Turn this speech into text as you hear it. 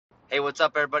Hey, what's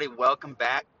up, everybody? Welcome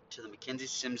back to the Mackenzie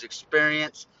Sims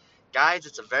Experience. Guys,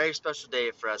 it's a very special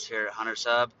day for us here at Hunter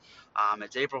Sub.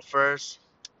 It's April 1st,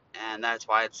 and that's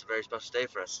why it's a very special day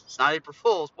for us. It's not April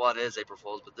Fool's. Well, it is April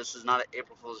Fool's, but this is not an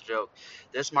April Fool's joke.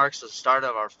 This marks the start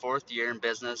of our 4th year in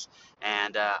business,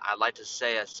 and I'd like to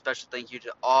say a special thank you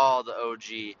to all the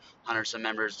OG Hunter Sub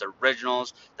members, the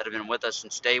originals that have been with us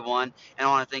since day one, and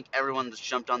I want to thank everyone that's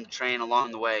jumped on the train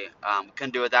along the way.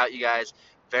 Couldn't do it without you guys.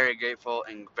 Very grateful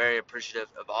and very appreciative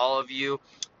of all of you,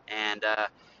 and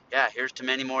yeah, here's to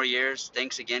many more years.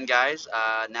 Thanks again, guys.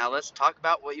 Now let's talk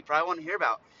about what you probably want to hear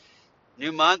about.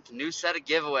 New month, new set of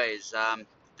giveaways.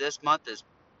 This month is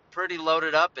pretty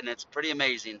loaded up and it's pretty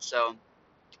amazing. So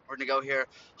we're gonna go here.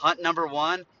 Hunt number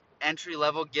one, entry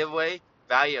level giveaway,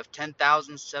 value of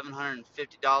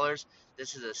 $10,750.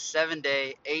 This is a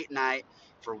 7-day, 8-night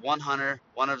for one hunter,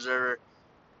 one observer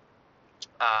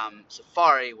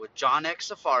safari with John X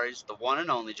Safaris, the one and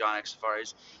only John X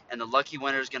Safaris, and the lucky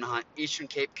winner is gonna hunt Eastern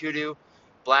Cape Kudu,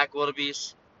 black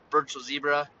wildebeest, Birchall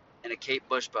zebra, and a Cape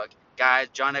bushbuck. Guys,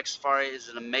 John X Safari is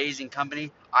an amazing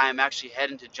company. I am actually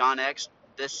heading to John X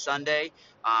this Sunday,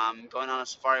 going on a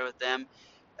safari with them.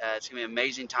 It's going to be an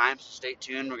amazing time, so stay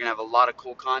tuned. We're going to have a lot of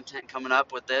cool content coming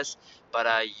up with this, but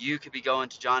you could be going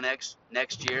to John X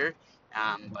next year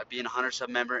by being a Hunter Sub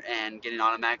member and getting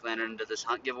automatically entered into this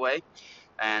hunt giveaway.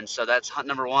 And so that's hunt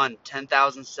number one,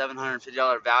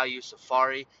 $10,750 value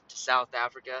safari to South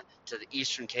Africa, to the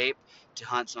Eastern Cape, to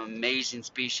hunt some amazing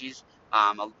species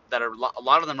that are a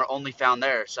lot of them are only found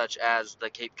there, such as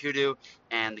the Cape Kudu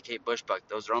and the Cape bushbuck.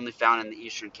 Those are only found in the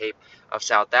Eastern Cape of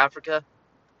South Africa.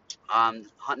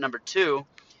 Hunt number two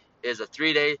is a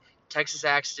 3-day Texas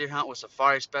axis deer hunt with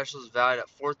safari specials valued at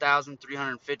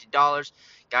 $4,350.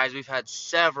 Guys, we've had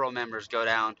several members go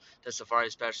down to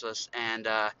safari specialists, and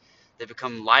they've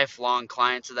become lifelong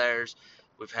clients of theirs.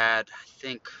 We've had, I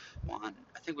think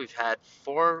we've had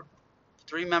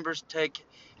three members take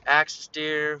axis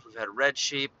deer. We've had red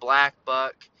sheep, black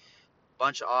buck,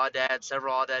 bunch of aoudad,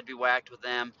 several aoudad be whacked with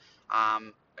them.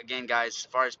 Again, guys,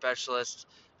 safari specialists.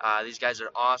 These guys are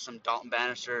awesome. Dalton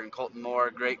Bannister and Colton Moore,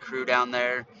 great crew down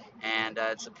there, and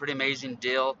it's a pretty amazing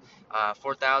deal.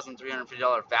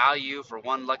 $4,350 value for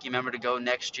one lucky member to go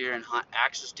next year and hunt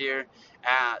axis deer.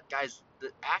 Guys, the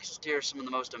axis deer are some of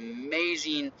the most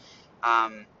amazing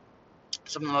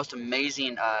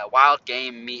wild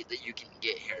game meat that you can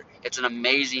get here. It's an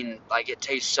amazing, like, it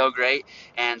tastes so great.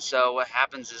 And so what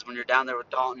happens is when you're down there with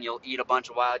Dalton, you'll eat a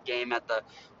bunch of wild game at the,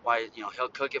 he'll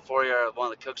cook it for you, or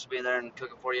one of the cooks will be there and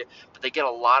cook it for you. But they get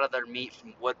a lot of their meat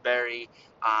from Woodbury.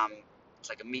 It's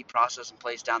like a meat processing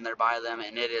place down there by them,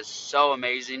 and it is so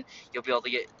amazing. You'll be able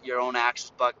to get your own axis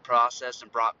buck processed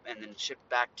and then shipped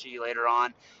back to you later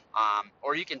on.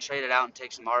 Or you can trade it out and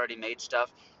take some already made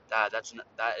stuff. That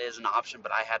is an option,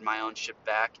 but I had my own shipped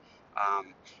back.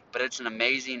 But it's an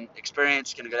amazing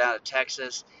experience. Going to go down to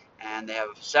Texas, and they have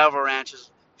several ranches,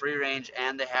 free range,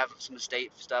 and they have some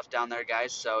estate stuff down there,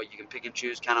 guys. So you can pick and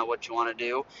choose kind of what you want to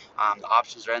do. The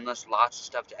options are endless. Lots of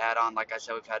stuff to add on. Like I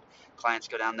said, we've had clients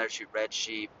go down there shoot red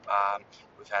sheep.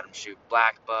 We've had them shoot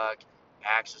black buck,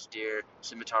 axis deer,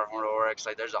 scimitar horned oryx.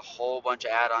 Like, there's a whole bunch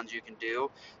of add-ons you can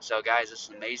do. So guys, this is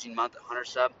an amazing month at Hunter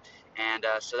Sub. And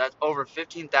so that's over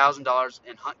 $15,000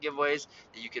 in hunt giveaways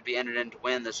that you could be entered in to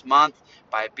win this month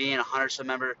by being a Hunter Sub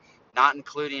member, not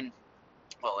including,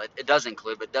 well, it does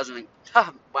include, but it doesn't,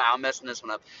 wow, I'm messing this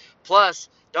one up. Plus,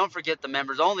 don't forget the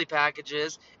members only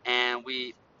packages, and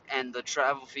the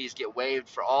travel fees get waived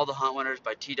for all the hunt winners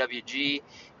by TWG,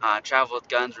 Travel with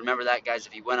Guns. Remember that, guys.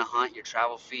 If you win a hunt, your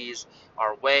travel fees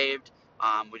are waived.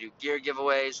 We do gear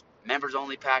giveaways, members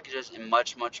only packages, and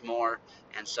much, much more.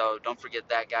 And so don't forget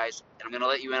that, guys. And I'm going to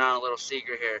let you in on a little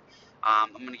secret here.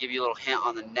 I'm going to give you a little hint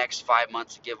on the next 5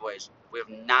 months of giveaways. We have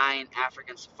 9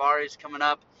 African safaris coming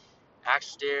up,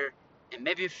 axis deer, and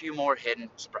maybe a few more hidden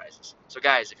surprises. So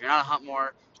guys, if you're not a Hunt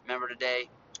More member today,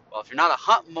 well, if you're not a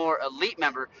Hunt More Elite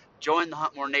member, join the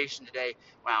Hunt More Nation today.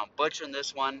 Wow, I'm butchering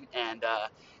this one. And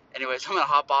anyways, I'm going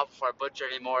to hop off before I butcher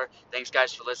anymore. Thanks,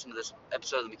 guys, for listening to this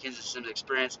episode of the Mackenzie Sims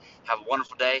Experience. Have a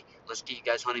wonderful day. Let's get you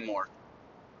guys hunting more.